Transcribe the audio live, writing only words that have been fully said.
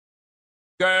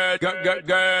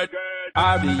Girl,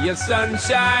 I'll be your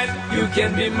sunshine, you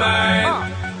can be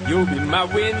mine. You be my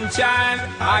windshine,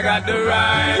 I got the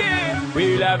rhyme.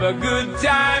 We'll have a good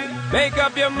time, make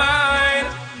up your mind.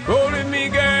 Roll with me,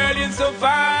 girl, you're so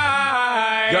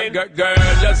fine. Girl,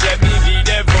 just let me be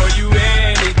there for you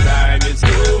anytime. You're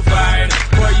so fine.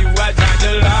 For you, I time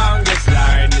the longest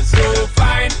line. You're so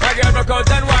fine. My girl, broke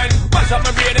out and wine. Mash up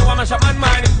my brain and mash up my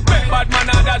mind. Make bad man,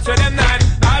 that's when them nine.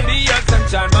 I'll be your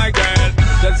sunshine, my girl.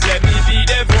 Just let me be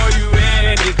there for you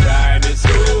anytime. You're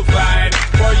so fine.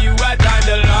 For you, I time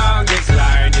the longest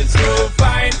line. You're so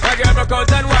fine. My girl, broke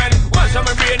out and wine. Mash up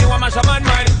my brain and mash up my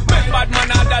mind. Make bad man,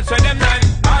 that's when them nine.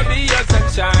 I'll be your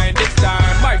sunshine this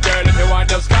time. My girl, if you want,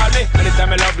 just call me.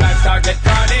 Anytime my love life start get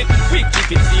carny. We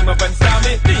keep it steam up and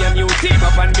stormy. Me and you team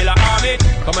up and build a army.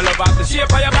 Come and love off the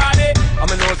shape of your body.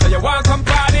 I'ma know so you want come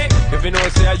party. If you know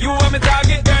say you want me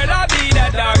target, girl, I'll be that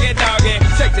doggy.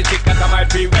 Sexy chick, that's my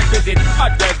prerequisite.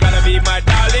 Hot girls gotta be my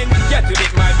darling. Get with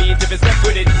it, my beat if you step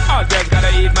with it. All girls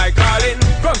gotta eat my calling.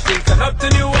 From Kingston up to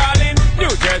New Orlean,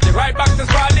 New Jersey right back to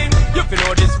Spalding. You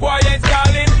know this boy ain't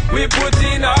stalling. We put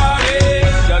in all in.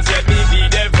 Just let me be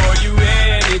there for you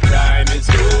anytime. It's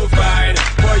so fine.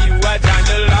 For you, I time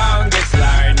the longest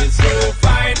line. It's so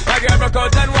fine. My girl broke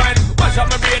out and wine. Mash up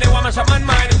my brain and mash up my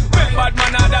mind. Make bad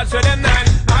man, that's with them nine.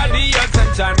 I'll be your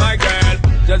sunshine, my girl.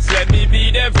 Just let me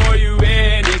be there for you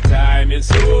anytime. It's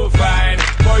so fine.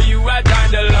 For you, I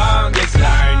time the longest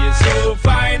line. It's so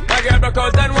fine. My girl broke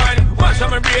out and wine. Mash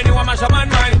up my brain and mash up my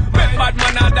mind. Make bad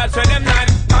man, that's with them nine.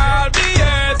 I'll be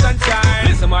your sunshine.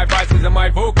 Listen, my voice is my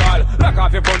vocal. Lock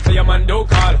off your phone so your man don't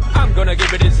call. I'm gonna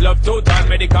give you this love total,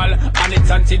 medical, and it's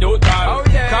antidotal. Oh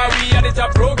yeah. Cause we are the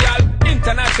top pro, girl.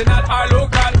 International or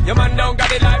local. Your man don't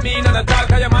got it like me, none at all.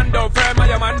 Cause your man don't firm and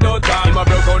your man don't tall. Him a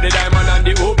broke out the diamond and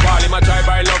the opal. Him a try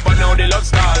by love but now the love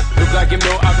stall. Look like him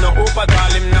don't have no hope at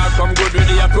all. Him not come good with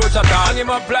the approach at all. Hang him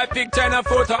up like picture and a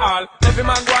photo all. Every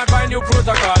man go and find new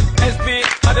protocol. SP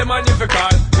are the man you fi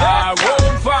call. I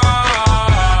won't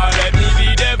fall. Let me be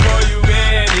there for you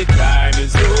anytime.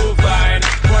 It's so fine.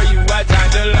 For you I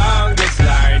time the longest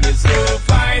line. It's so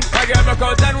fine. My girl broke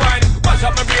out and wine. Mash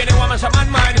up my brain and mash up my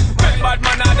mind. Make bad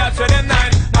man, that's with them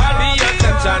nine. I'll be your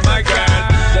sunshine, my girl.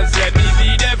 Just let me be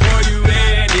there for you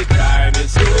anytime.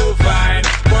 It's so fine.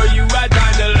 For you I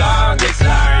time the longest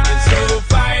line. It's so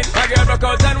fine. My girl broke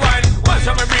out and wine. Mash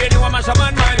up my brain and mash up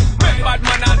my mind. Make bad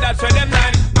man, that's with them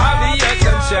nine. I'll be your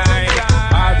sunshine.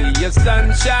 I'll be your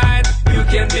sunshine. You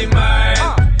can be